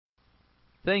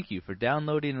Thank you for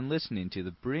downloading and listening to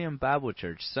the Berean Bible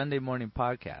Church Sunday Morning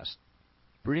Podcast.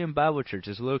 Berean Bible Church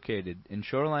is located in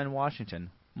Shoreline,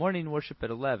 Washington, morning worship at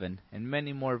 11, and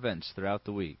many more events throughout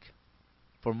the week.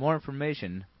 For more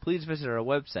information, please visit our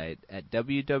website at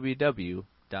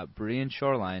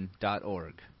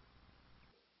www.bereanshoreline.org.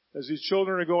 As these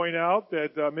children are going out,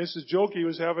 that Mrs. Jokey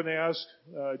was having to ask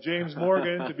James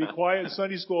Morgan to be quiet in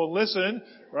Sunday school and listen,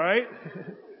 right?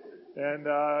 And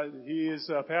he is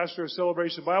a pastor of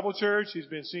Celebration Bible Church. He's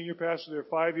been senior pastor there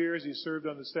 5 years. He served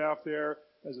on the staff there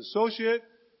as associate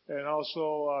and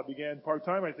also began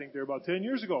part-time, I think, there about 10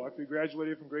 years ago after he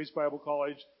graduated from Grace Bible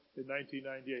College in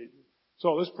 1998.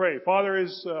 So let's pray. Father,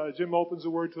 as Jim opens the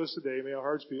word to us today, may our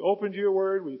hearts be open to your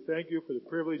word. We thank you for the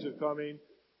privilege of coming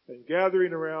and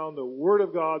gathering around the word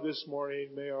of God this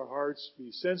morning. May our hearts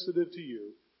be sensitive to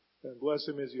you, and bless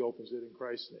him as he opens it in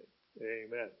Christ's name.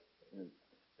 Amen.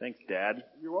 Thanks, Dad.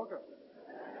 You're welcome.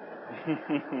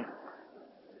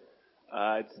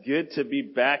 It's good to be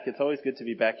back. It's always good to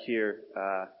be back here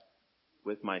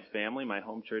with my family, my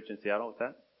home church in Seattle. What's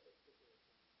that?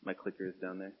 My clicker is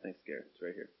down there. Thanks, Gary. It's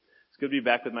right here. It's good to be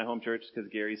back with my home church because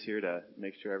Gary's here to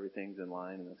make sure everything's in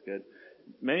line, and that's good.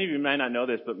 Many of you might not know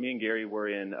this, but me and Gary were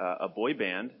in a boy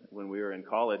band when we were in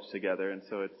college together, and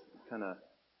so it's kind of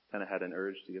had an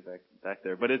urge to get back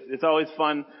there. But it's always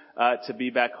fun to be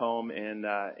back home and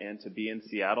to be in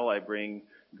Seattle. I bring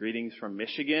greetings from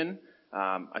Michigan.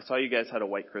 I saw you guys had a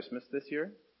white Christmas this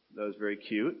year. That was very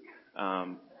cute.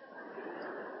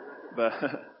 But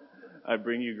I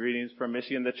bring you greetings from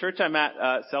Michigan. The church I'm at,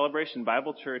 Celebration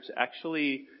Bible Church,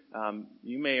 actually,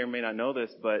 you may or may not know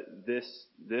this, but this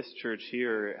church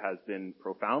here has been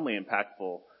profoundly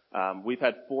impactful. We've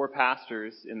had 4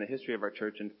 pastors in the history of our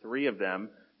church, and 3 of them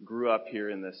grew up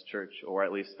here in this church, or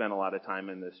at least spent a lot of time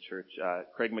in this church.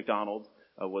 Craig McDonald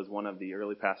was one of the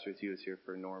early pastors. He was here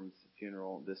for Norm's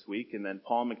funeral this week. And then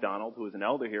Paul McDonald, who was an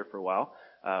elder here for a while,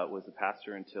 was a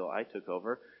pastor until I took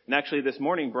over. And actually this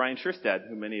morning, Brian Scherstad,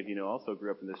 who many of you know also grew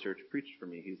up in this church, preached for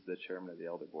me. He's the chairman of the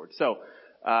elder board. So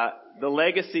the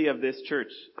legacy of this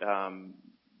church,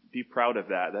 be proud of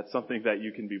that. That's something that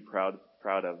you can be proud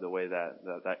of, the way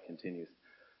that continues.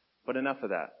 But enough of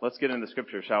that. Let's get into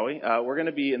Scripture, shall we? We're going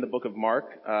to be in the book of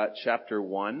Mark, chapter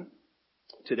 1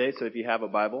 today. So if you have a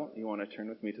Bible, you want to turn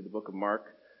with me to the book of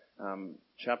Mark,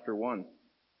 chapter 1.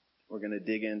 We're going to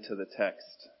dig into the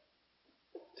text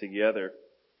together.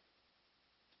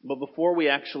 But before we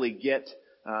actually get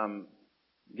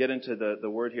into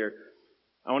the word here,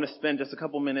 I want to spend just a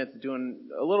couple minutes doing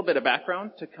a little bit of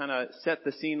background to kind of set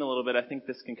the scene a little bit. I think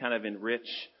this can kind of enrich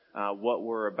what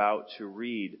we're about to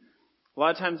read. A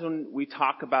lot of times when we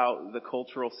talk about the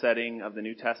cultural setting of the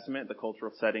New Testament, the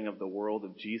cultural setting of the world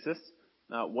of Jesus,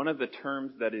 one of the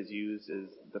terms that is used is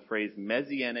the phrase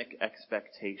messianic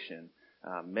expectation.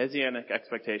 Messianic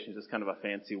expectation is just kind of a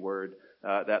fancy word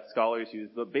that scholars use.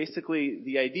 But basically,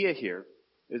 the idea here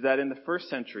is that in the first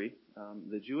century,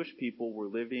 the Jewish people were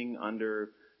living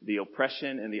under the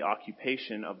oppression and the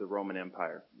occupation of the Roman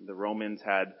Empire. The Romans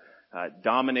had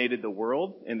dominated the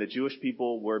world, and the Jewish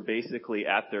people were basically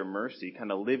at their mercy,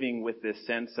 kind of living with this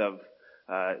sense of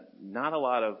not a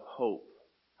lot of hope.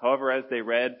 However, as they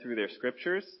read through their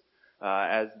scriptures,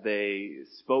 as they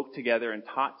spoke together and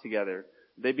taught together,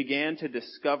 they began to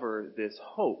discover this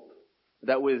hope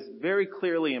that was very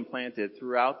clearly implanted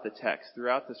throughout the text,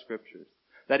 throughout the scriptures.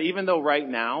 That even though right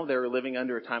now they were living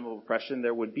under a time of oppression,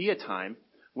 there would be a time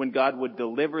when God would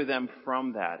deliver them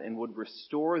from that and would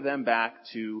restore them back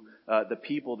to the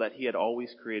people that He had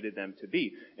always created them to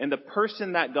be. And the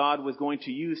person that God was going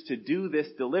to use to do this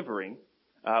delivering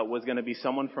was going to be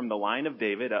someone from the line of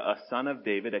David, a son of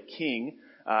David, a king,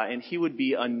 and he would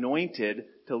be anointed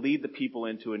to lead the people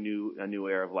into a new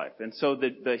era of life. And so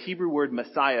the Hebrew word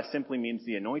Messiah simply means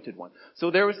the anointed one.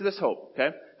 So there was this hope,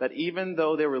 okay, that even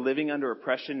though they were living under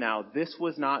oppression now, this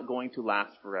was not going to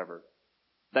last forever.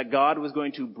 That God was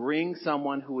going to bring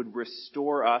someone who would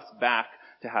restore us back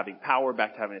to having power,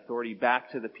 back to having authority, back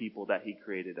to the people that He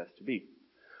created us to be.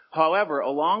 However,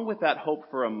 along with that hope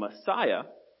for a Messiah,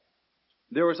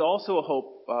 there was also a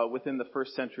hope within the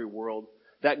first century world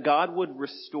that God would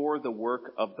restore the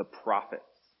work of the prophets.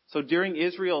 So during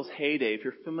Israel's heyday, if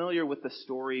you're familiar with the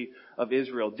story of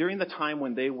Israel, during the time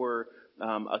when they were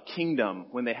a kingdom,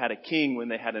 when they had a king, when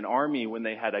they had an army, when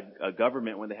they had a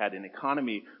government, when they had an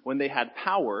economy, when they had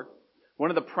power,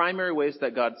 one of the primary ways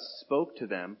that God spoke to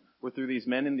them were through these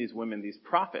men and these women, these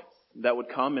prophets that would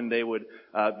come and they would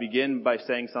begin by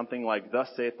saying something like, "Thus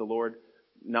saith the Lord,"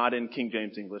 not in King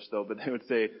James English though, but they would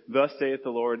say, "Thus saith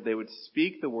the Lord." They would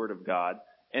speak the word of God,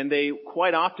 and they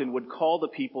quite often would call the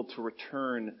people to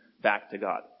return back to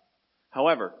God.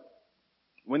 However,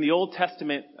 when the Old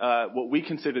Testament, what we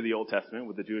consider the Old Testament,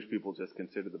 what the Jewish people just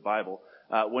consider the Bible,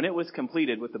 when it was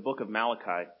completed with the book of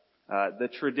Malachi, the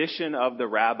tradition of the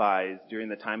rabbis during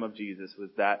the time of Jesus was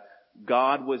that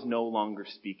God was no longer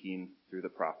speaking through the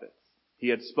prophets. He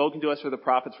had spoken to us through the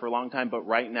prophets for a long time, but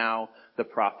right now the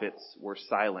prophets were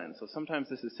silent. So sometimes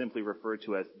this is simply referred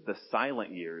to as the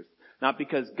silent years, not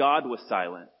because God was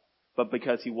silent, but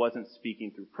because he wasn't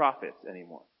speaking through prophets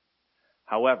anymore.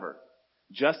 However,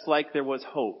 just like there was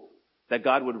hope that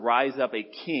God would rise up a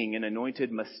king, an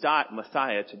anointed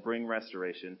Messiah to bring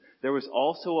restoration, there was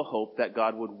also a hope that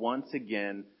God would once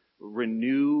again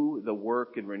renew the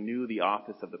work and renew the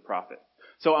office of the prophet.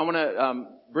 So I want to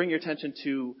bring your attention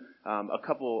to a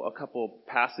couple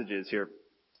passages here,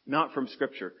 not from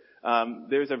Scripture.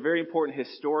 There's a very important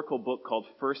historical book called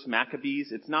First Maccabees.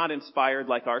 It's not inspired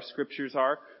like our scriptures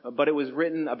are, but it was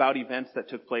written about events that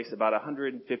took place about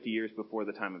 150 years before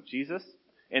the time of Jesus.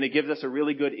 And it gives us a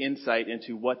really good insight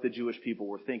into what the Jewish people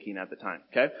were thinking at the time.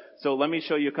 Okay? So let me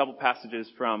show you a couple passages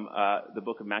from the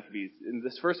book of Maccabees. In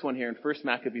this first one here, in First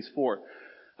Maccabees 4,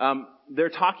 they're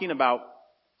talking about,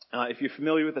 if you're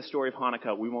familiar with the story of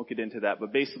Hanukkah, we won't get into that,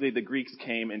 but basically the Greeks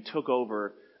came and took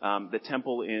over the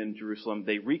temple in Jerusalem.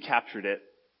 They recaptured it,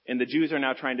 and the Jews are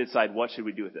now trying to decide what should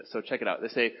we do with this. So check it out. They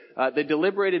say, they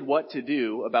deliberated what to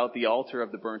do about the altar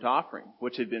of the burnt offering,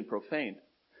 which had been profaned.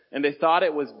 And they thought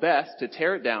it was best to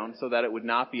tear it down so that it would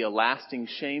not be a lasting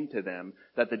shame to them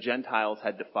that the Gentiles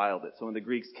had defiled it. So when the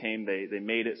Greeks came, they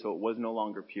made it so it was no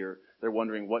longer pure. They're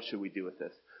wondering, what should we do with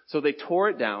this? So they tore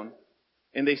it down,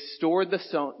 and they stored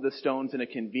the stones in a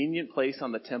convenient place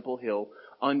on the temple hill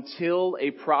until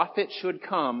a prophet should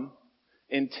come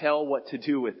and tell what to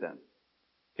do with them.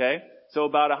 Okay? So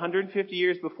about 150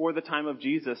 years before the time of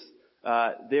Jesus,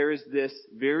 there is this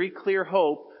very clear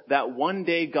hope that one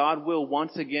day God will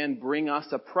once again bring us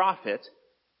a prophet.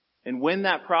 And when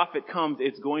that prophet comes,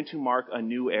 it's going to mark a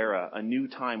new era, a new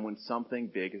time when something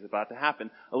big is about to happen.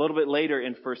 A little bit later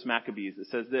in First Maccabees, it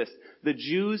says this: the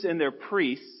Jews and their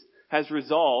priests has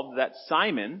resolved that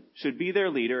Simon should be their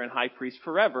leader and high priest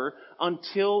forever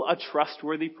until a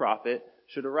trustworthy prophet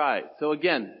should arise. So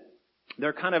again,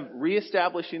 they're kind of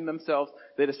reestablishing themselves.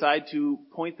 They decide to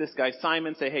point this guy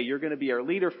Simon, say, hey, you're going to be our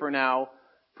leader for now,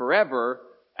 forever,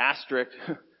 asterisk,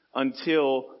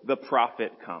 until the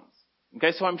prophet comes.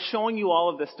 Okay, so I'm showing you all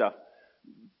of this stuff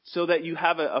so that you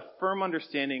have a firm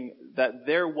understanding that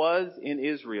there was in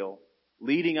Israel,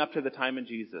 leading up to the time of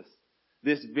Jesus,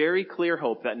 this very clear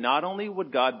hope that not only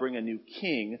would God bring a new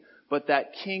king, but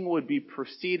that king would be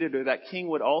preceded, or that king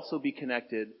would also be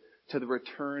connected to the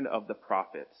return of the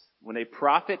prophets. When a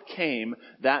prophet came,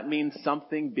 that means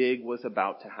something big was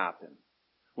about to happen.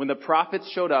 When the prophets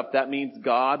showed up, that means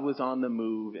God was on the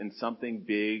move and something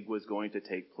big was going to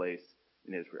take place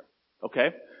in Israel. Okay?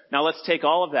 Now let's take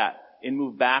all of that and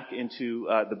move back into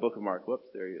the book of Mark. Whoops,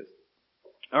 there he is.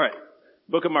 All right.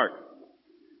 Book of Mark.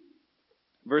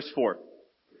 Verse 4.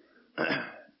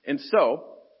 And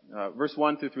so, verse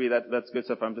 1 through 3, that's good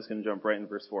stuff. I'm just going to jump right into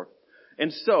verse 4.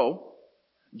 And so,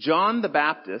 John the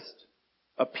Baptist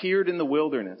appeared in the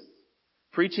wilderness,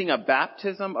 preaching a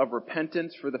baptism of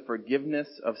repentance for the forgiveness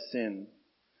of sin.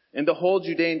 And the whole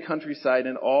Judean countryside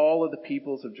and all of the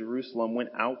peoples of Jerusalem went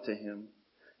out to him,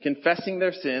 confessing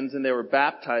their sins, and they were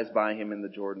baptized by him in the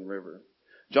Jordan River.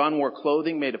 John wore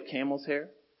clothing made of camel's hair,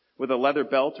 with a leather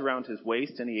belt around his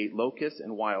waist, and he ate locusts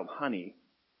and wild honey.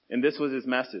 And this was his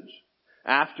message: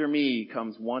 after me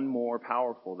comes one more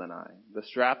powerful than I, the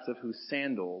straps of whose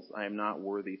sandals I am not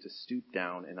worthy to stoop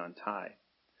down and untie.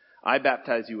 I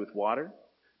baptize you with water,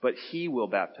 but he will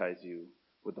baptize you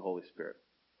with the Holy Spirit.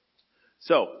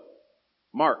 So,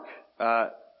 Mark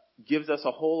gives us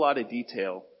a whole lot of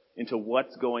detail into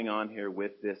what's going on here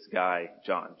with this guy,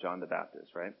 John the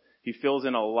Baptist, right? He fills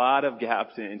in a lot of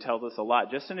gaps and tells us a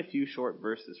lot just in a few short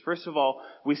verses. First of all,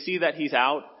 we see that he's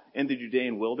out in the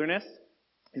Judean wilderness.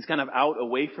 He's kind of out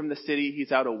away from the city.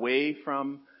 He's out away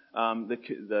from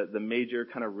the major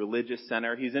kind of religious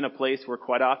center. He's in a place where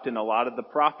quite often a lot of the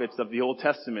prophets of the Old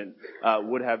Testament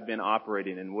would have been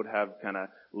operating and would have kind of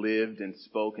lived and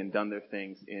spoke and done their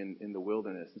things in the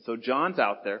wilderness. And so John's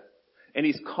out there, and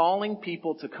he's calling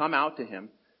people to come out to him,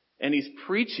 and he's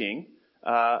preaching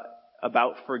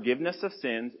about forgiveness of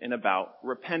sins and about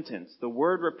repentance. The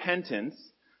word repentance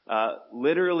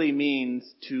literally means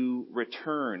to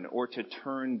return or to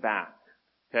turn back.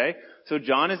 Okay? So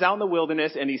John is out in the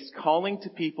wilderness and he's calling to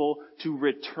people to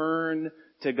return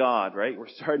to God, right? We're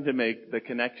starting to make the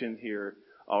connection here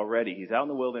already. He's out in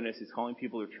the wilderness, he's calling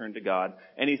people to return to God,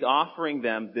 and he's offering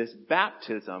them this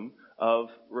baptism of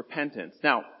repentance.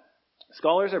 Now,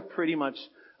 scholars are pretty much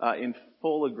in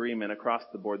full agreement across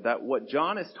the board that what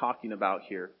John is talking about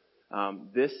here,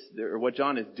 what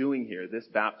John is doing here, this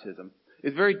baptism,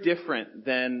 is very different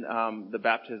than the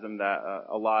baptism that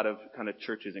a lot of kind of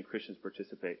churches and Christians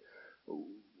participate.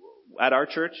 At our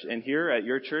church and here at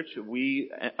your church,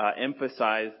 we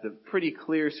emphasize the pretty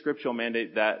clear scriptural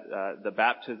mandate that the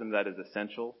baptism that is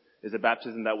essential is a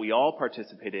baptism that we all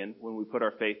participate in when we put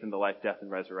our faith in the life, death,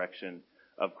 and resurrection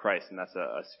of Christ. And that's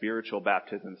a spiritual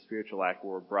baptism, a spiritual act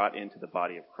where we're brought into the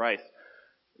body of Christ.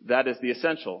 That is the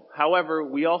essential. However,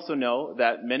 we also know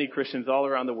that many Christians all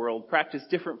around the world practice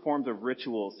different forms of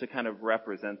rituals to kind of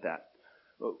represent that.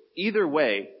 Either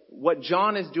way, what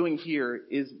John is doing here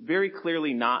is very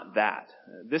clearly not that.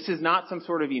 This is not some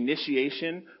sort of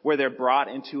initiation where they're brought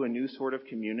into a new sort of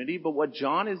community, but what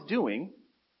John is doing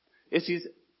is he's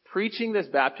preaching this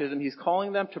baptism. He's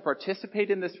calling them to participate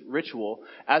in this ritual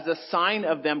as a sign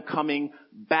of them coming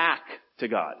back to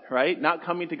God, right? Not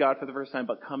coming to God for the first time,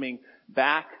 but coming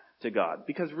back to God.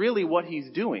 Because really what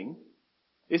he's doing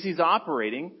is he's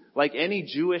operating like any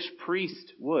Jewish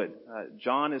priest would.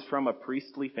 John is from a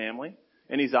priestly family,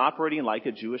 and he's operating like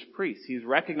a Jewish priest. He's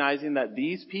recognizing that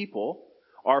these people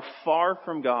are far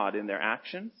from God in their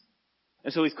actions,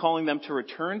 and so he's calling them to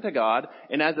return to God,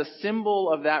 and as a symbol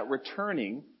of that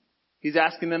returning, he's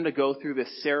asking them to go through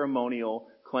this ceremonial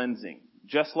cleansing.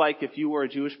 Just like if you were a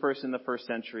Jewish person in the first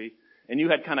century, and you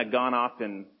had kind of gone off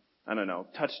and,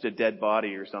 touched a dead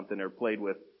body or something, or played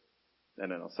with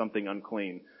something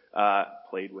unclean.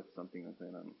 Played with something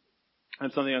unclean.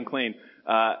 Something unclean.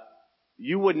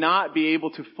 You would not be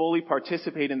able to fully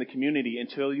participate in the community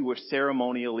until you were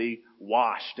ceremonially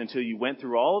washed, until you went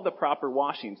through all of the proper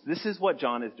washings. This is what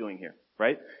John is doing here,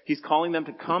 right? He's calling them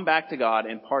to come back to God,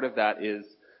 and part of that is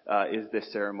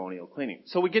this ceremonial cleaning.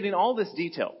 So we're getting all this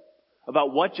detail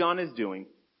about what John is doing,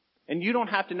 and you don't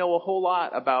have to know a whole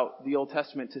lot about the Old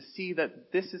Testament to see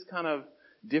that this is kind of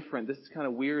different. This is kind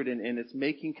of weird, and it's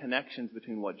making connections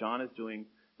between what John is doing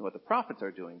and what the prophets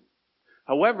are doing.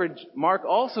 However, Mark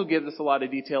also gives us a lot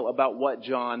of detail about what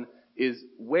John is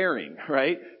wearing,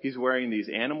 right? He's wearing these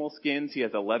animal skins. He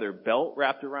has a leather belt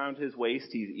wrapped around his waist.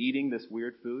 He's eating this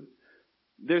weird food.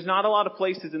 There's not a lot of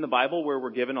places in the Bible where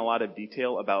we're given a lot of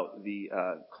detail about the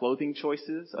clothing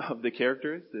choices of the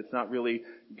characters. It's not really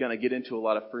going to get into a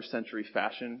lot of first century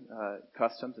fashion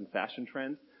customs and fashion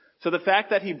trends. So the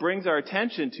fact that he brings our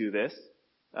attention to this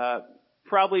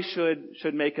probably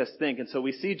should make us think. And so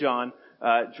we see John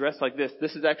dressed like this.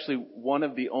 This is actually one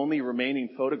of the only remaining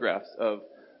photographs of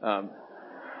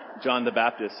John the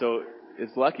Baptist. So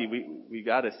it's lucky we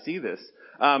got to see this.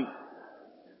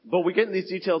 But we get in these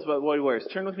details about what he wears.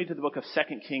 Turn with me to the book of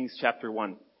 2 Kings chapter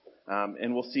 1.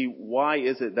 And we'll see why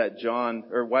is it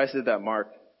that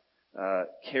Mark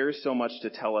cares so much to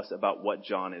tell us about what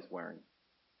John is wearing.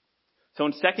 So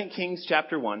in 2 Kings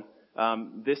chapter 1,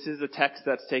 this is a text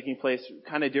that's taking place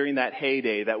kind of during that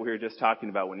heyday that we were just talking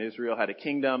about, when Israel had a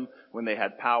kingdom, when they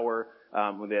had power,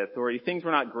 when they had authority. Things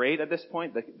were not great at this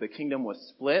point. The kingdom was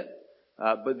split,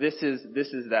 but this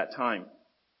is that time.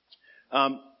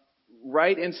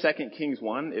 Right in 2 Kings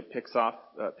 1, it picks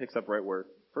up right where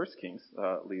 1 Kings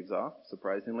leaves off,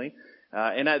 surprisingly.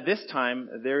 And at this time,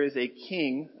 there is a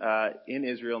king in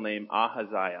Israel named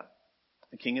Ahaziah,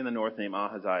 a king in the north named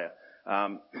Ahaziah.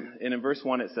 And in verse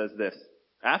 1 it says this: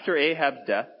 After Ahab's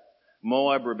death,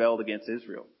 Moab rebelled against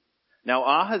Israel. Now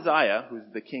Ahaziah, who's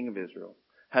the king of Israel,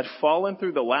 had fallen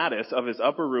through the lattice of his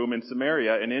upper room in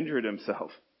Samaria and injured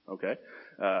himself. Okay?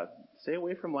 Stay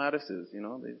away from lattices,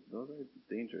 those are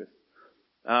dangerous.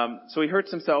 So he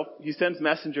hurts himself. He sends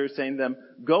messengers saying to them,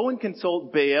 "Go and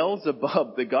consult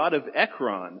Baal-zebub, the god of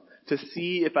Ekron, to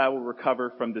see if I will recover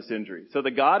from this injury." So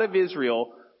the God of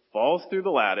Israel falls through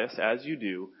the lattice, as you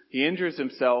do. He injures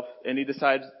himself, and he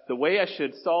decides the way I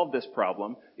should solve this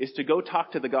problem is to go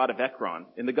talk to the God of Ekron.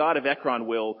 And the God of Ekron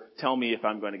will tell me if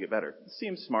I'm going to get better.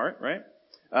 Seems smart, right?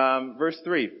 Verse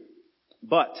 3.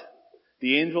 But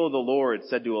the angel of the Lord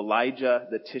said to Elijah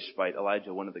the Tishbite,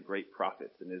 Elijah, one of the great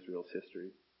prophets in Israel's history,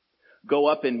 "Go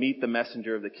up and meet the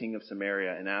messenger of the king of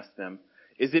Samaria and ask them,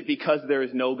 is it because there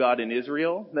is no God in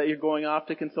Israel that you're going off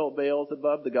to consult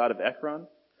Baal-zebub, the god of Ekron?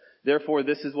 Therefore,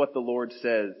 this is what the Lord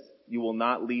says. You will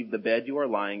not leave the bed you are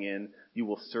lying in. You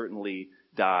will certainly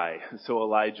die." So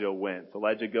Elijah went.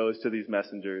 Elijah goes to these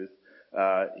messengers.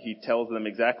 He tells them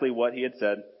exactly what he had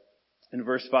said. In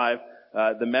verse 5,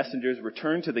 the messengers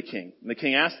returned to the king. And the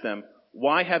king asked them,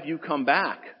 "Why have you come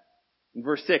back?" In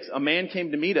verse 6, "A man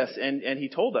came to meet us and he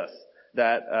told us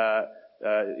that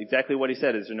exactly what he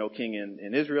said. Is there no king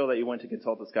in Israel that you went to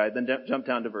consult this guy?" Then jump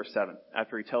down to verse 7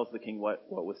 after he tells the king what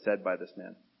was said by this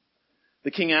man. The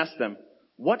king asked them,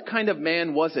 what kind of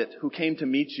man was it who came to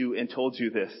meet you and told you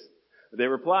this?" They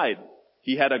replied,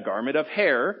 "He had a garment of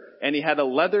hair, and he had a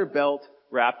leather belt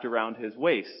wrapped around his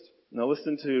waist." Now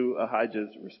listen to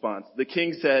Ahijah's response. The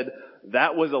king said,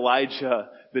 "That was Elijah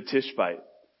the Tishbite."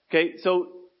 Okay,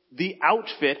 so the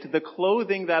outfit, the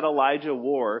clothing that Elijah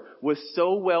wore was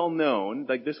so well known,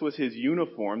 like this was his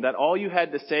uniform, that all you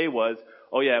had to say was,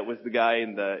 "Oh yeah, it was the guy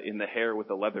in the hair with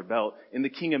the leather belt." And the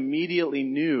king immediately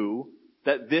knew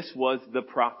that this was the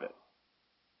prophet.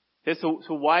 Okay, so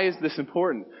why is this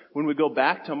important? When we go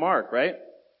back to Mark, right?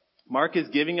 Mark is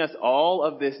giving us all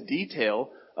of this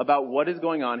detail about what is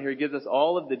going on here. He gives us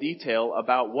all of the detail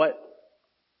about what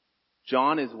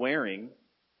John is wearing,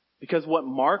 because what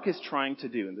Mark is trying to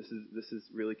do, and this is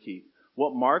really key,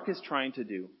 what Mark is trying to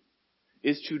do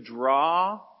is to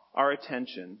draw our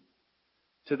attention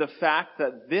to the fact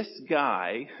that this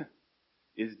guy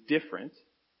is different.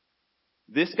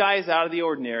 This guy is out of the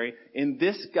ordinary, and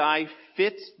this guy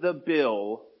fits the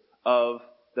bill of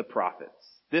the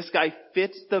prophets. This guy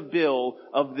fits the bill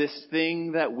of this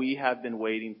thing that we have been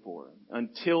waiting for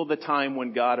until the time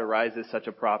when God arises such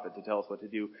a prophet to tell us what to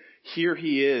do. Here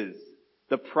he is,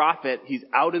 the prophet. He's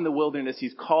out in the wilderness.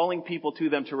 He's calling people to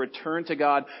them to return to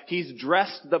God. He's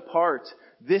dressed the part.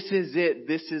 This is it.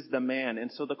 This is the man.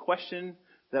 And so the question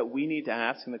that we need to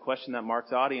ask, and the question that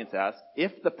Mark's audience asks,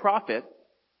 if the prophet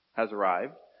has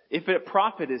arrived, if a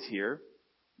prophet is here,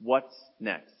 what's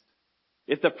next?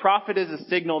 If the prophet is a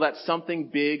signal that something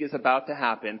big is about to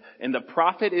happen, and the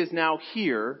prophet is now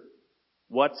here,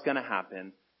 what's going to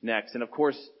happen next? And of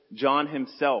course, John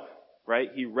himself, right?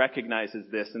 He recognizes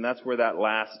this, and that's where that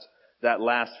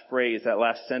last phrase, that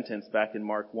last sentence back in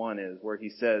Mark 1 is, where he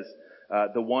says,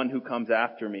 "The one who comes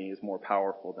after me is more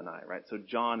powerful than I," right? So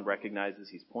John recognizes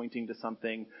he's pointing to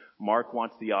something. Mark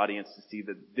wants the audience to see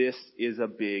that this is a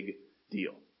big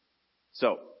deal.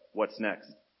 So, what's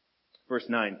next? Verse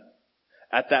 9.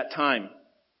 "At that time,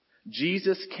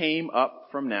 Jesus came up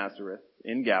from Nazareth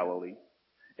in Galilee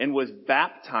and was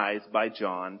baptized by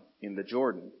John in the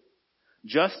Jordan.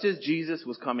 Just as Jesus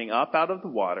was coming up out of the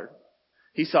water,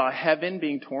 he saw heaven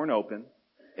being torn open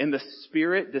and the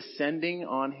Spirit descending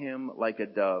on him like a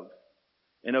dove.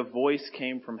 And a voice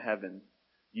came from heaven,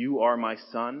 'You are my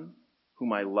Son,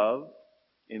 whom I love,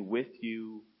 and with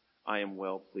you I am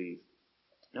well pleased.'"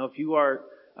 Now, if you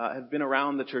have been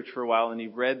around the church for a while and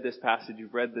you've read this passage,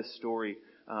 you've read this story,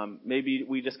 maybe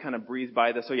we just kind of breeze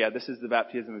by this. "Oh yeah, this is the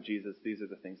baptism of Jesus. These are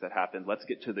the things that happened. Let's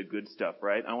get to the good stuff,"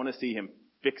 right? I want to see him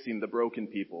fixing the broken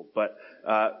people. But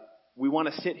we want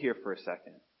to sit here for a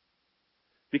second.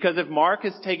 Because if Mark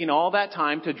is taking all that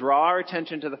time to draw our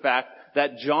attention to the fact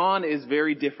that John is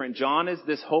very different, John is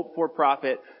this hoped-for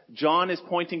prophet, John is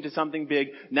pointing to something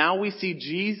big, now we see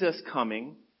Jesus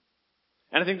coming.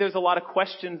 And I think there's a lot of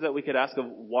questions that we could ask of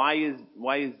why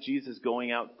is Jesus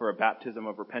going out for a baptism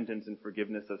of repentance and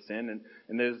forgiveness of sin?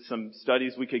 And there's some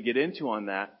studies we could get into on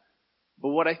that. But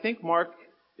what I think Mark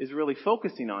is really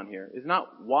focusing on here is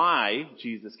not why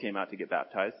Jesus came out to get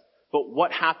baptized, but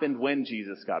what happened when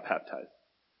Jesus got baptized.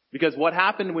 Because what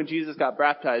happened when Jesus got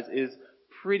baptized is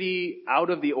pretty out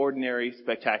of the ordinary,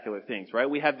 spectacular things, right?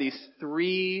 We have these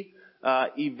three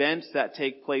events that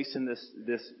take place in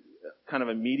this kind of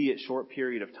immediate short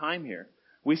period of time here.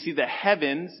 We see the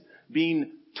heavens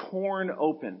being torn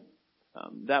open.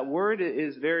 That word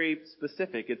is very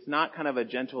specific. It's not kind of a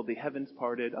gentle, "the heavens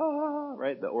parted,"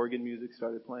 right? The organ music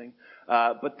started playing.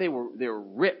 But they were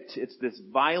ripped. It's this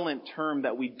violent term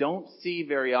that we don't see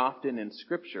very often in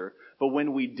Scripture. But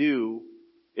when we do,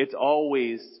 it's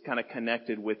always kind of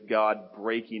connected with God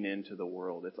breaking into the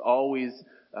world. It's always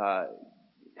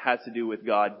has to do with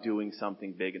God doing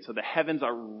something big. And so the heavens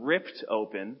are ripped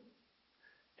open,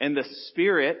 and the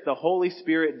Spirit, the Holy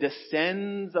Spirit,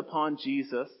 descends upon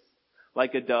Jesus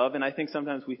like a dove. And I think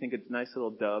sometimes we think it's a nice little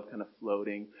dove kind of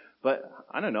floating. But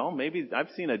I don't know, maybe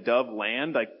I've seen a dove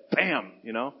land like bam,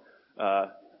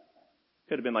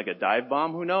 could have been like a dive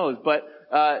bomb, who knows. But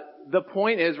the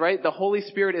point is, right, the Holy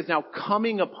Spirit is now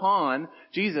coming upon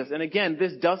Jesus. And again,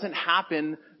 this doesn't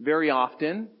happen very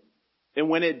often. And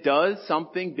when it does,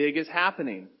 something big is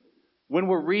happening. When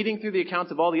we're reading through the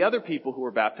accounts of all the other people who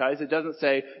were baptized, it doesn't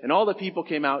say, "And all the people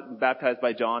came out and baptized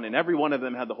by John, and every one of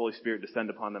them had the Holy Spirit descend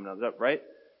upon them," right?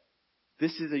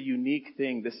 This is a unique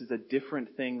thing. This is a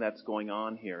different thing that's going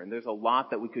on here. And there's a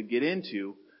lot that we could get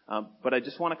into, but I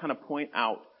just want to kind of point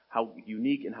out how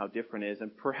unique and how different it is.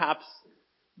 And perhaps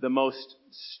the most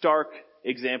stark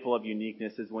example of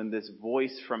uniqueness is when this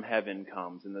voice from heaven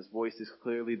comes. And this voice is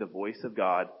clearly the voice of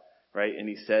God, right? And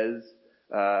he says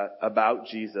about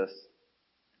Jesus,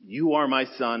 "You are my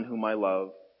Son whom I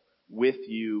love. With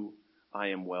you I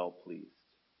am well pleased."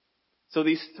 So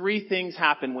these three things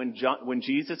happen when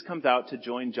Jesus comes out to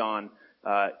join John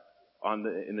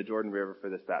in the Jordan River for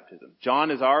this baptism.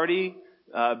 John is already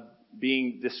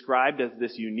being described as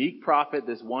this unique prophet,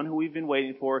 this one who we've been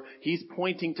waiting for. He's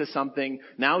pointing to something.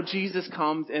 Now Jesus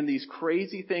comes and these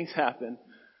crazy things happen.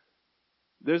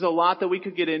 There's a lot that we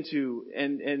could get into,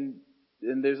 and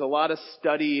there's a lot of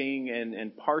studying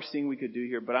and parsing we could do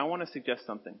here, but I want to suggest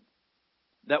something.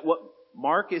 That what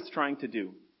Mark is trying to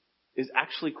do is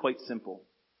actually quite simple.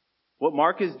 What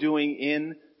Mark is doing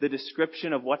in the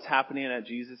description of what's happening at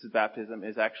Jesus' baptism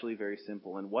is actually very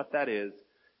simple. And what that is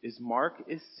Mark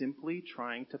is simply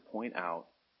trying to point out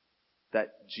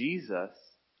that Jesus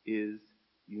is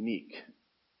unique.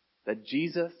 That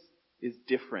Jesus is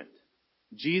different.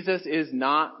 Jesus is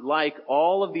not like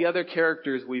all of the other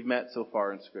characters we've met so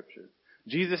far in Scripture.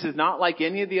 Jesus is not like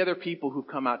any of the other people who've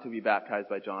come out to be baptized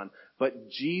by John, but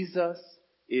Jesus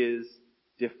is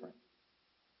different.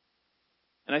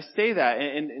 And I say that,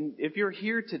 and if you're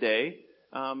here today,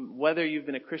 whether you've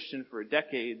been a Christian for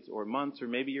decades or months, or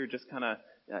maybe you're just kind of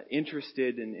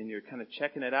interested and you're kind of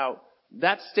checking it out,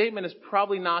 that statement is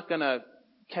probably not going to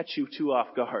catch you too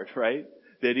off guard, right?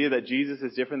 The idea that Jesus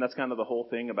is different, that's kind of the whole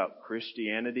thing about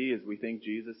Christianity, is we think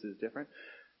Jesus is different.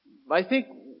 I think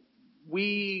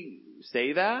we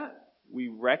say that, we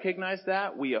recognize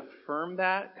that, we affirm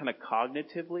that kind of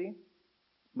cognitively.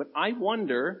 But I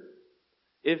wonder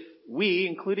if we,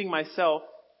 including myself,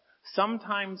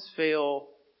 sometimes fail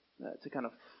to kind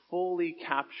of fully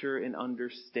capture and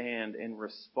understand and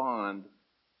respond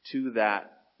to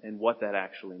that and what that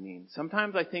actually means.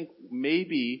 Sometimes I think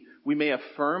maybe we may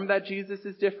affirm that Jesus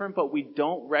is different, but we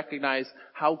don't recognize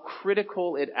how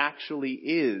critical it actually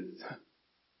is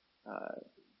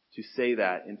to say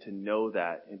that and to know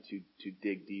that and to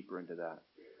dig deeper into that.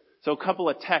 So a couple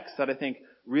of texts that I think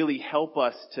really help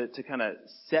us to kind of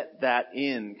set that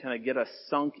in, kind of get us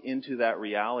sunk into that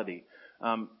reality.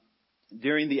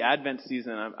 During the Advent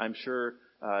season, I'm sure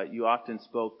you often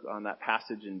spoke on that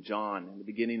passage in John, in the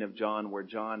beginning of John, where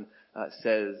John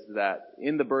says that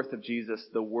in the birth of Jesus,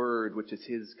 the Word, which is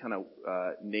his kind of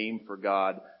name for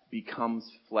God, becomes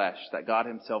flesh, that God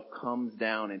himself comes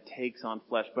down and takes on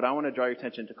flesh. But I want to draw your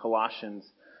attention to Colossians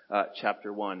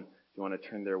chapter 1, if you want to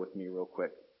turn there with me real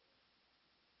quick.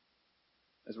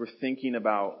 As we're thinking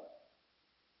about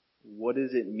what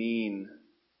does it mean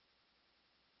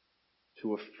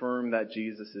to affirm that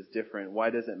Jesus is different,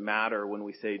 why does it matter when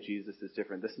we say Jesus is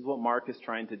different? This is what Mark is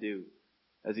trying to do.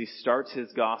 As he starts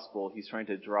his gospel, he's trying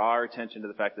to draw our attention to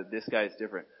the fact that this guy is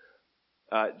different.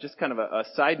 Just kind of a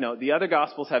side note, the other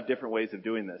gospels have different ways of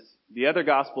doing this. The other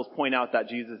gospels point out that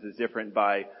Jesus is different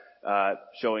by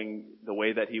showing the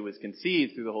way that he was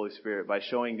conceived through the Holy Spirit, by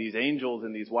showing these angels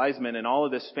and these wise men and all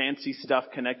of this fancy stuff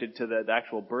connected to the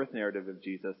actual birth narrative of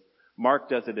Jesus. Mark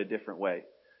does it a different way.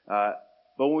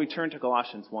 But when we turn to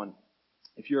Colossians 1,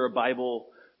 if you're a Bible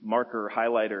marker,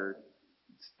 highlighter,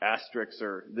 asterisk,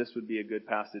 or this would be a good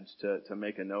passage to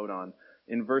make a note on.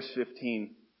 In verse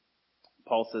 15,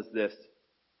 Paul says this: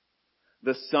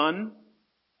 the Son,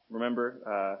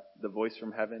 remember the voice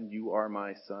from heaven, you are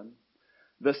my Son.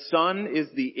 The Son is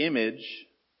the image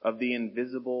of the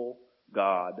invisible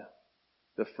God,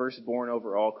 the firstborn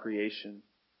over all creation.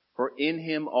 For in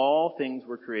him all things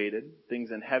were created,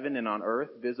 things in heaven and on earth,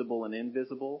 visible and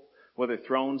invisible, whether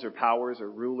thrones or powers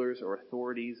or rulers or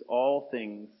authorities, all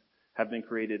things have been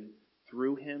created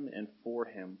through him and for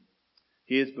him.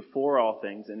 He is before all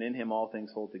things, and in him all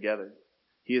things hold together.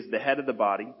 He is the head of the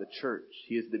body, the church.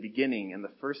 He is the beginning and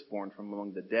the firstborn from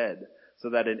among the dead, so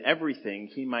that in everything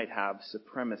he might have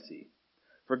supremacy.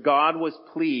 For God was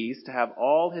pleased to have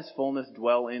all his fullness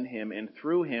dwell in him, and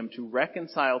through him to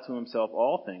reconcile to himself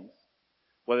all things,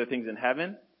 whether things in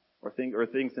heaven or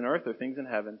things in earth or things in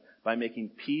heaven, by making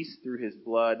peace through his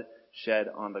blood shed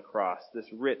on the cross. This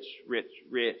rich, rich,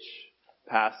 rich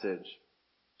passage.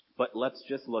 But let's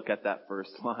just look at that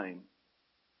first line.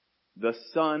 The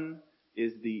Son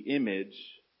is the image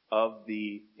of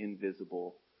the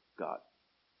invisible God.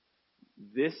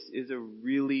 This is a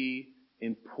really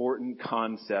important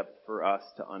concept for us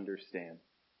to understand.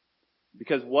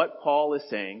 Because what Paul is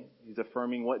saying, he's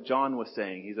affirming what John was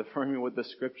saying. He's affirming what the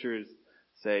Scriptures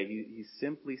say. He's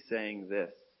simply saying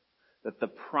this: that the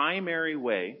primary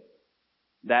way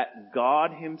that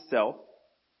God himself,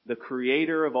 the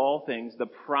creator of all things, the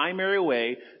primary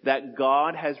way that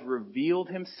God has revealed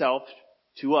himself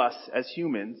to us as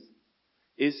humans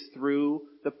is through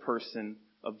the person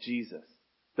of Jesus.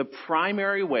 The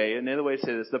primary way, another way to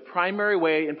say this, the primary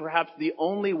way and perhaps the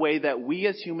only way that we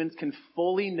as humans can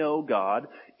fully know God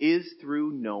is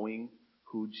through knowing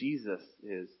who Jesus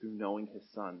is, through knowing his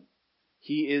Son.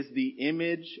 He is the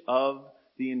image of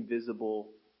the invisible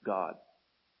God.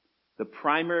 The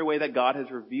primary way that God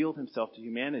has revealed himself to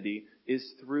humanity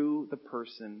is through the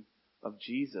person of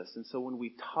Jesus. And so when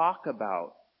we talk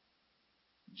about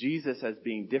Jesus as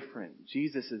being different,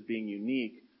 Jesus as being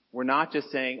unique, we're not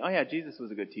just saying, oh yeah, Jesus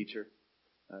was a good teacher.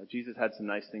 Jesus had some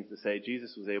nice things to say.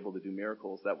 Jesus was able to do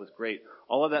miracles. That was great.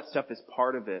 All of that stuff is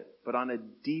part of it. But on a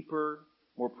deeper,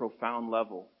 more profound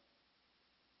level,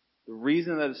 the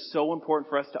reason that it's so important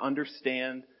for us to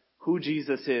understand who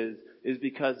Jesus is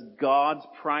because God's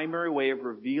primary way of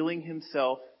revealing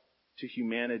himself to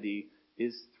humanity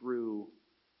is through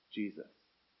Jesus.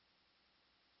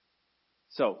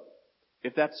 So,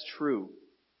 if that's true,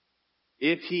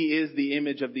 if he is the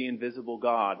image of the invisible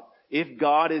God, if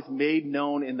God is made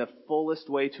known in the fullest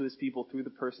way to his people through the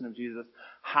person of Jesus,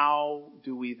 how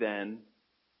do we then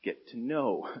get to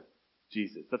know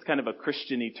Jesus? That's kind of a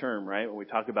Christian-y term, right? When we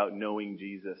talk about knowing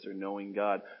Jesus or knowing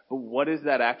God. But what does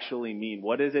that actually mean?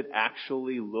 What does it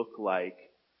actually look like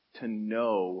to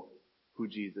know who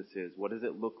Jesus is? What does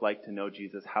it look like to know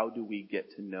Jesus? How do we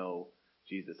get to know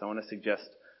Jesus? I want to suggest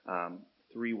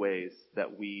 3 ways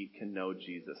that we can know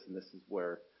Jesus, and this is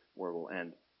where we'll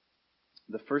end.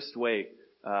 The first way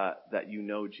that you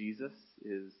know Jesus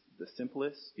is the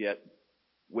simplest, yet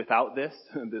without this,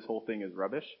 this whole thing is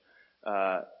rubbish.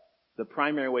 The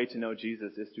primary way to know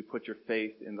Jesus is to put your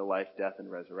faith in the life, death, and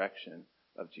resurrection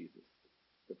of Jesus.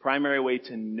 The primary way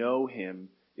to know him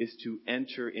is to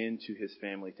enter into his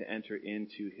family, to enter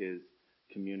into his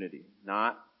community.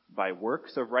 Not by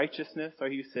works of righteousness are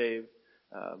you saved,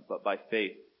 but by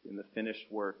faith in the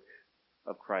finished work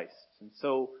of Christ. And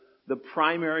so the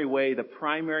primary way, the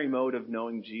primary mode of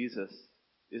knowing Jesus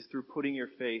is through putting your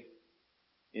faith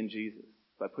in Jesus,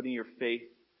 by putting your faith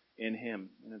in him.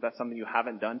 And if that's something you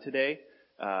haven't done today,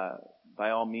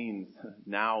 by all means,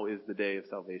 now is the day of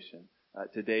salvation.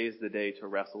 Today is the day to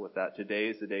wrestle with that. Today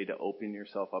is the day to open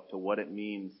yourself up to what it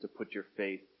means to put your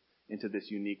faith into this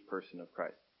unique person of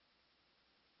Christ.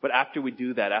 But after we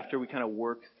do that, after we kind of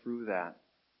work through that,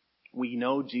 we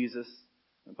know Jesus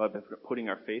by putting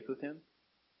our faith with him.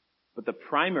 But the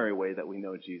primary way that we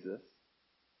know Jesus,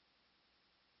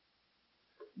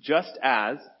 just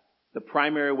as the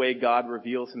primary way God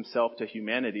reveals himself to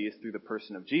humanity is through the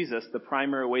person of Jesus, the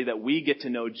primary way that we get to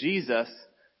know Jesus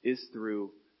is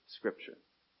through Scripture.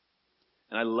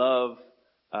 And I love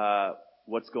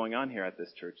what's going on here at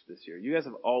this church this year. You guys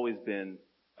have always been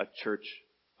a church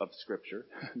of Scripture.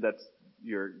 That's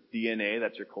your DNA,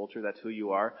 that's your culture, that's who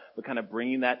you are. But kind of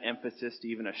bringing that emphasis to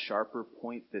even a sharper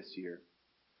point this year.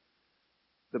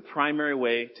 The primary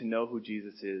way to know who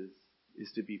Jesus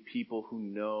is to be people who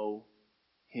know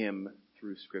him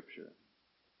through Scripture.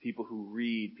 People who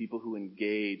read, people who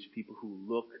engage, people who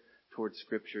look towards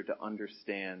Scripture to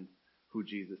understand who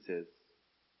Jesus is.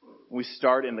 We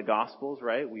start in the Gospels,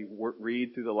 right? We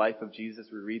read through the life of Jesus,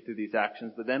 we read through these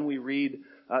actions, but then we read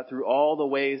through all the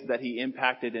ways that he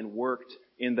impacted and worked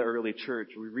in the early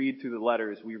church. We read through the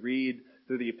letters, we read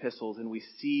through the epistles, and we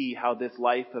see how this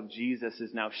life of Jesus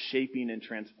is now shaping and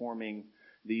transforming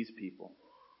these people.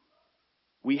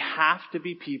 We have to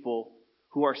be people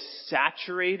who are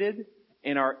saturated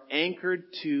and are anchored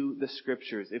to the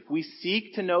Scriptures. If we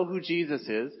seek to know who Jesus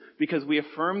is, because we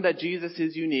affirm that Jesus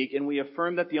is unique, and we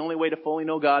affirm that the only way to fully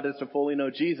know God is to fully know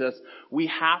Jesus, we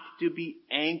have to be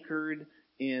anchored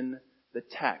in the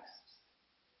text.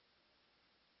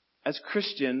 As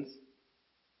Christians,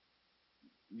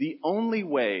 the only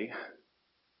way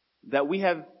that we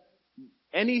have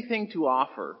anything to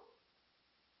offer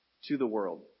to the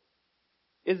world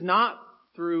is not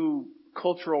through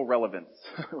cultural relevance,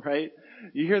 right?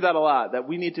 You hear that a lot, that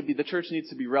the church needs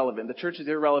to be relevant. The church is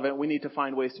irrelevant. We need to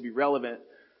find ways to be relevant.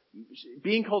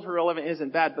 Being culturally relevant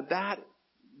isn't bad, but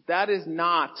that is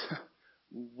not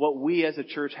what we as a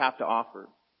church have to offer.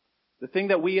 The thing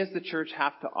that we as the church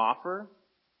have to offer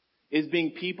is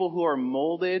being people who are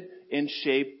molded and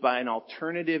shaped by an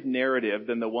alternative narrative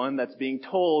than the one that's being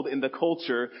told in the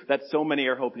culture that so many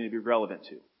are hoping to be relevant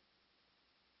to.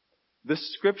 The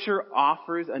Scripture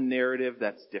offers a narrative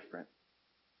that's different.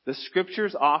 The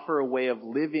Scriptures offer a way of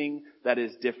living that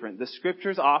is different. The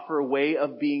Scriptures offer a way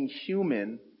of being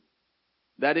human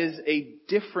that is a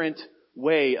different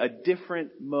way, a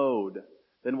different mode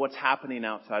than what's happening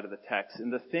outside of the text.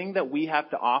 And the thing that we have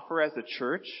to offer as a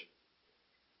church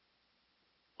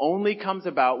only comes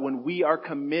about when we are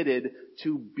committed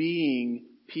to being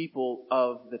people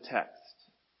of the text.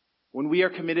 When we are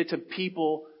committed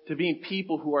to being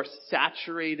people who are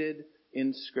saturated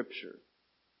in Scripture,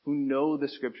 who know the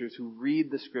Scriptures, who read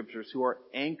the Scriptures, who are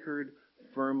anchored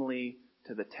firmly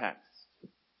to the text.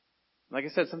 Like I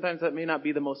said, sometimes that may not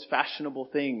be the most fashionable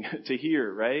thing to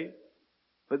hear, right?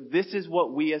 But this is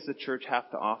what we as the church have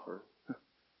to offer.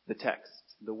 The text,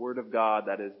 the Word of God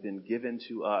that has been given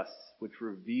to us, which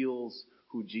reveals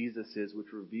who Jesus is,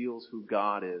 which reveals who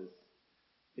God is.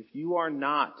 If you are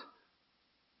not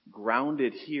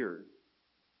grounded here,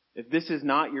 if this is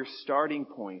not your starting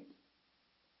point,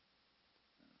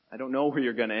 I don't know where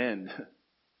you're going to end,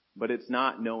 but it's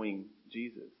not knowing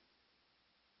Jesus.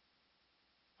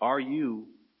 Are you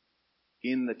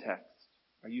in the text?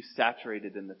 Are you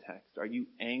saturated in the text? Are you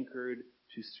anchored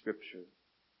to Scripture?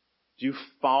 Do you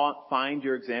find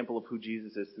your example of who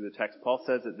Jesus is through the text? Paul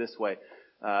says it this way.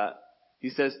 He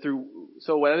says,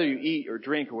 so whether you eat or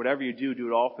drink or whatever you do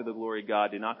it all for the glory of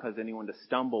God. Do not cause anyone to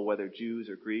stumble, whether Jews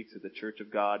or Greeks or the church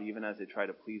of God, even as they try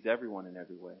to please everyone in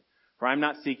every way. For I am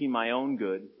not seeking my own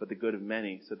good, but the good of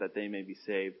many, so that they may be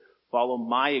saved. Follow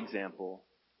my example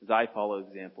as I follow the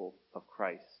example of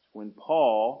Christ. When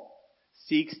Paul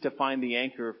seeks to find the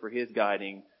anchor for his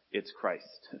guiding, it's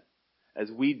Christ.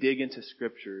 As we dig into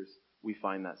Scriptures, we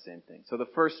find that same thing. So the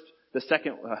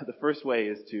first way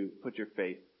is to put your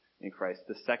faith in Christ.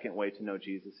 The second way to know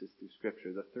Jesus is through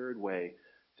Scripture. The third way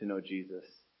to know Jesus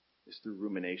is through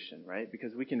rumination, right?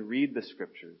 Because we can read the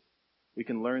Scriptures, we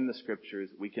can learn the Scriptures,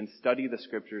 we can study the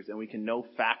Scriptures, and we can know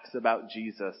facts about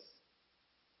Jesus.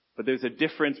 But there's a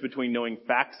difference between knowing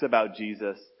facts about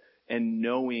Jesus and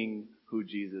knowing who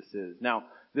Jesus is. Now,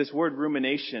 this word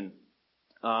rumination,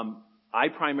 I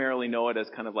primarily know it as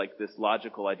kind of like this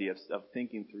logical idea of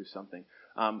thinking through something.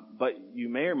 But you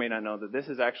may or may not know that this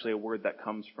is actually a word that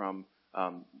comes from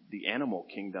the animal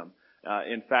kingdom.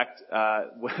 In fact,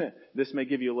 this may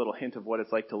give you a little hint of what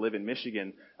it's like to live in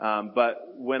Michigan.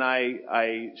 But when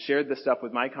I shared this stuff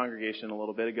with my congregation a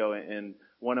little bit ago, and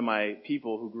one of my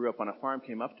people who grew up on a farm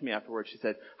came up to me afterwards, she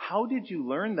said, "How did you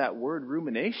learn that word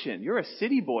rumination? You're a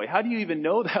city boy. How do you even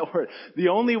know that word?" The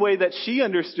only way that she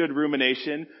understood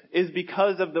rumination is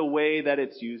because of the way that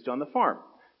it's used on the farm.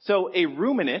 So a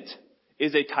ruminant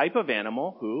is a type of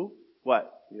animal who,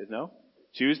 what? You guys know?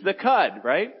 Chews the cud,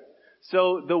 right?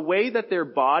 So the way that their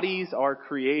bodies are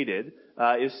created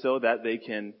is so that they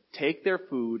can take their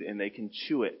food and they can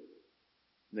chew it.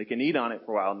 They can eat on it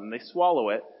for a while and then they swallow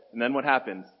it. And then what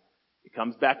happens? It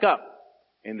comes back up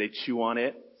and they chew on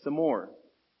it some more.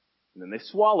 And then they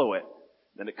swallow it.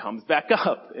 Then it comes back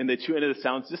up and they chew it. It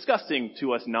sounds disgusting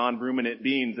to us non-ruminant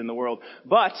beings in the world.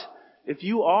 But if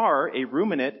you are a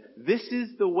ruminant, this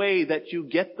is the way that you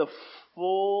get the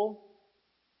full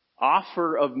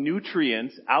offer of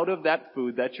nutrients out of that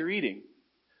food that you're eating.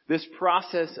 This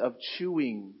process of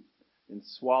chewing and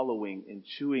swallowing and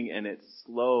chewing, and it's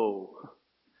slow.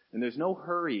 And there's no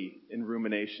hurry in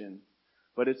rumination,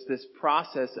 but it's this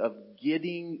process of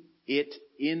getting it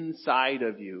inside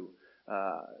of you.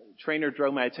 Trainer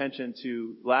drew my attention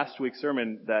to last week's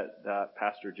sermon that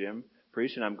Pastor Jim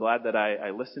preached, and I'm glad that I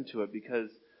listened to it because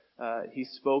he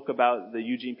spoke about the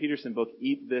Eugene Peterson book,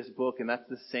 Eat This Book, and that's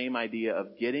the same idea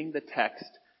of getting the text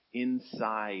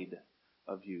inside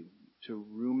of you, to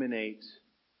ruminate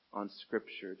on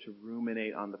Scripture, to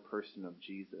ruminate on the person of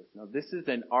Jesus. Now, this is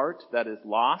an art that is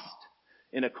lost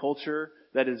in a culture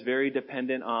that is very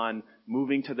dependent on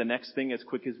moving to the next thing as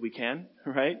quick as we can,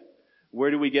 right?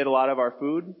 Where do we get a lot of our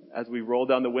food? As we roll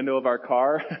down the window of our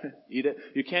car, eat it.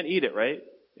 You can't eat it, right,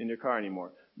 in your car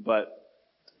anymore. But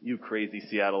you crazy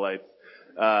Seattleites.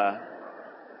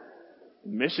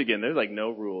 In Michigan, there's like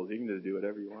no rules. You can just do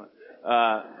whatever you want.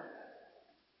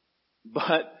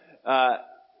 But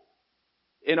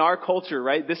in our culture,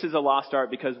 right, this is a lost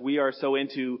art because we are so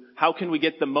into how can we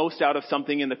get the most out of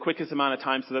something in the quickest amount of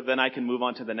time so that then I can move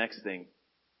on to the next thing.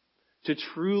 To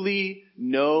truly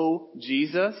know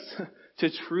Jesus, to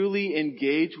truly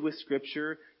engage with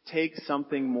Scripture, takes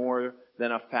something more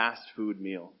than a fast food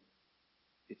meal.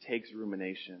 It takes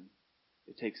rumination.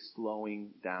 It takes slowing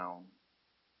down.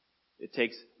 It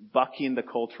takes bucking the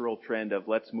cultural trend of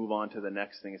let's move on to the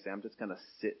next thing and say, I'm just going to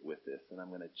sit with this and I'm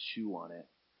going to chew on it.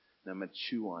 And I'm going to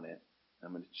chew on it. And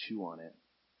I'm going to chew on it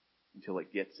until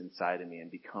it gets inside of me and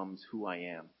becomes who I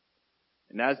am.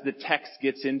 And as the text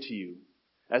gets into you,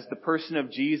 as the person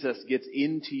of Jesus gets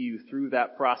into you through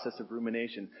that process of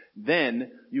rumination,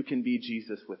 then you can be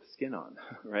Jesus with skin on,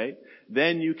 right?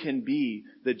 Then you can be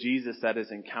the Jesus that is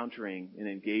encountering and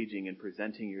engaging and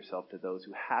presenting yourself to those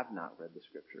who have not read the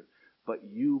Scripture. But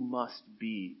you must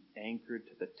be anchored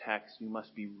to the text. You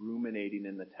must be ruminating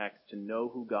in the text. To know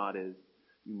who God is,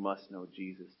 you must know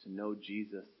Jesus. To know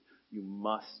Jesus, you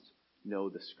must know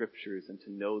the Scriptures. And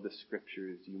to know the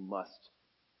Scriptures, you must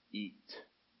eat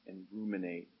and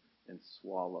ruminate and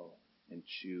swallow and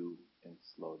chew and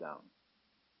slow down.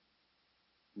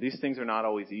 These things are not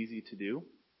always easy to do,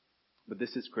 but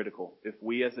this is critical. If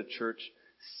we as a church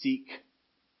seek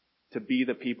to be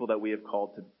the people that we have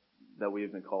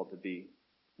been called to be,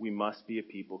 we must be a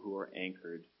people who are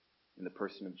anchored in the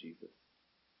person of Jesus.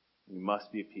 We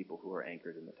must be a people who are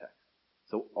anchored in the text.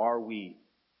 So are we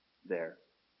there?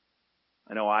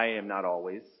 I know I am not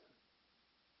always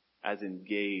as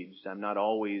engaged. I'm not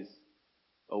always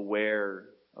aware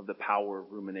of the power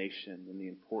of rumination and the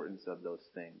importance of those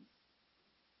things.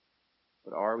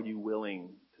 But are you willing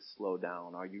to slow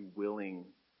down? Are you willing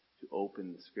to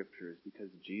open the scriptures? Because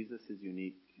Jesus is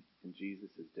unique and Jesus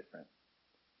is different.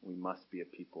 We must be a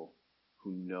people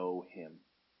who know him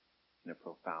in a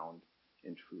profound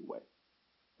and true way.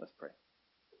 Let's pray.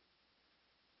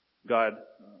 God,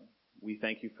 we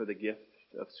thank you for the gift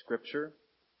of Scripture,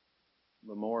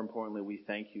 but more importantly, we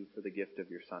thank you for the gift of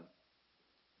your Son.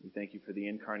 We thank you for the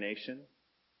incarnation.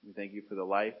 We thank you for the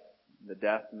life, the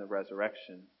death, and the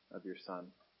resurrection of your Son.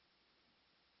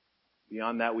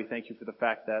 Beyond that, we thank you for the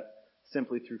fact that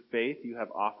simply through faith, you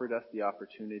have offered us the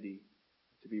opportunity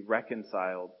to be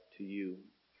reconciled to you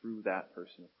through that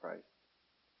person of Christ.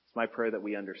 It's my prayer that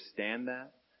we understand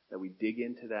that we dig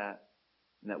into that,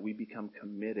 and that we become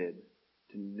committed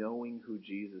to knowing who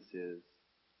Jesus is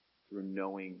through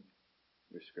knowing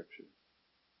your scriptures.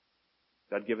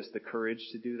 God, give us the courage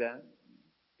to do that.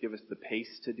 Give us the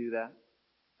pace to do that.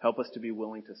 Help us to be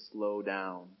willing to slow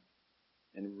down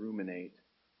and ruminate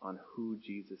on who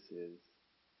Jesus is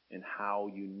and how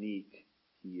unique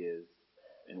he is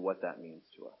and what that means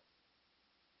to us.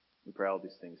 We pray all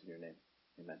these things in your name.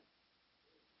 Amen.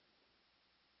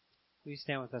 Please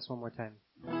stand with us one more time.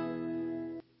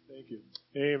 Thank you.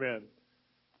 Amen.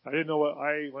 I didn't know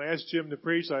when I asked Jim to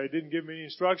preach, I didn't give him any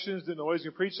instructions, didn't know what he was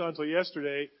going to preach on until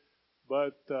yesterday,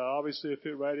 but obviously it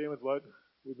fit right in with what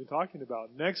we've been talking about.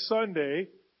 Next Sunday,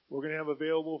 we're going to have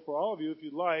available for all of you, if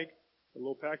you'd like, a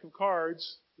little pack of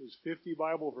cards. There's 50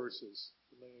 Bible verses.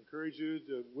 I'm going to encourage you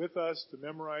with us to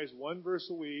memorize one verse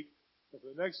a week. And for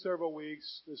the next several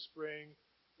weeks this spring,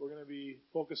 we're going to be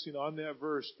focusing on that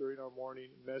verse during our morning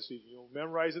message. You'll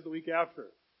memorize it the week after.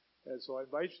 And so I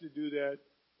invite you to do that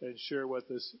and share with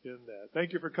us in that.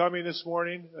 Thank you for coming this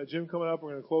morning. Jim coming up.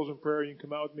 We're going to close in prayer. You can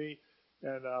come out with me.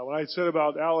 And when I said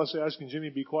about Alice asking Jimmy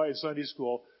to be quiet in Sunday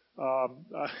school, I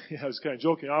was kind of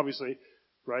joking, obviously,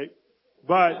 right?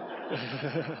 But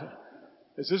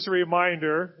it's just a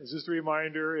reminder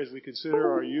as we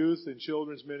consider our youth and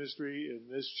children's ministry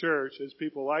in this church, as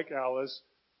people like Alice,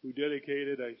 who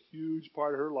dedicated a huge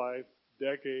part of her life,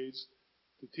 decades,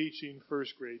 to teaching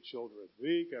first grade children,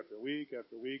 week after week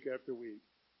after week after week.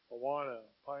 Awana,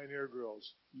 Pioneer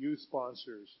Girls, youth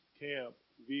sponsors, camp,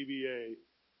 VBA.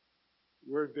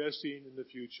 We're investing in the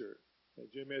future. And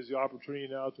Jim has the opportunity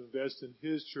now to invest in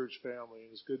his church family.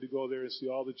 And it's good to go there and see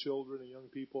all the children and young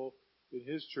people in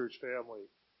his church family.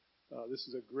 This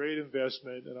is a great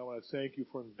investment, and I want to thank you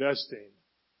for investing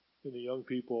in the young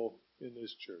people in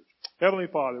this church. Heavenly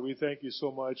Father, we thank you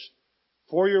so much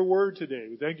for your word today.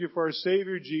 We thank you for our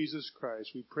Savior, Jesus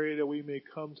Christ. We pray that we may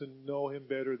come to know him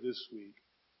better this week.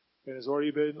 And has already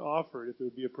been offered, if there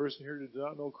would be a person here who does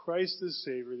not know Christ as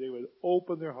Savior, they would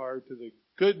open their heart to the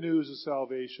good news of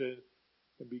salvation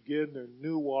and begin their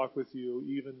new walk with you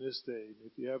even this day.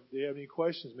 If they have any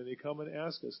questions, may they come and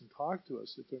ask us and talk to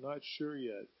us. If they're not sure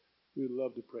yet, we'd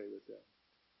love to pray with them.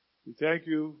 We thank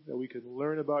you that we can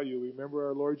learn about you. Remember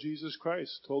our Lord Jesus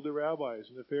Christ told the rabbis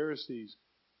and the Pharisees,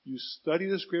 you study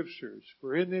the scriptures,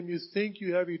 for in them you think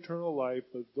you have eternal life,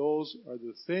 but those are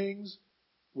the things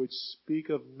which speak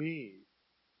of me.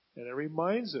 And it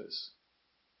reminds us,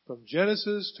 from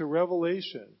Genesis to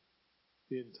Revelation,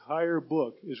 the entire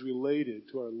book is related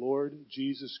to our Lord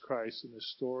Jesus Christ and the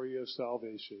story of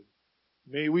salvation.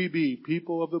 May we be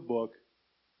people of the book,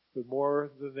 but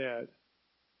more than that,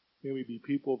 may we be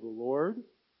people of the Lord,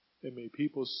 and may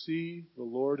people see the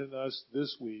Lord in us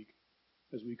this week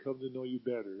as we come to know you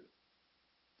better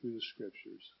through the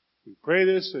scriptures. We pray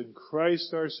this in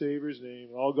Christ our Savior's name.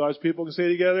 All God's people can say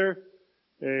together,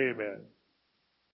 amen.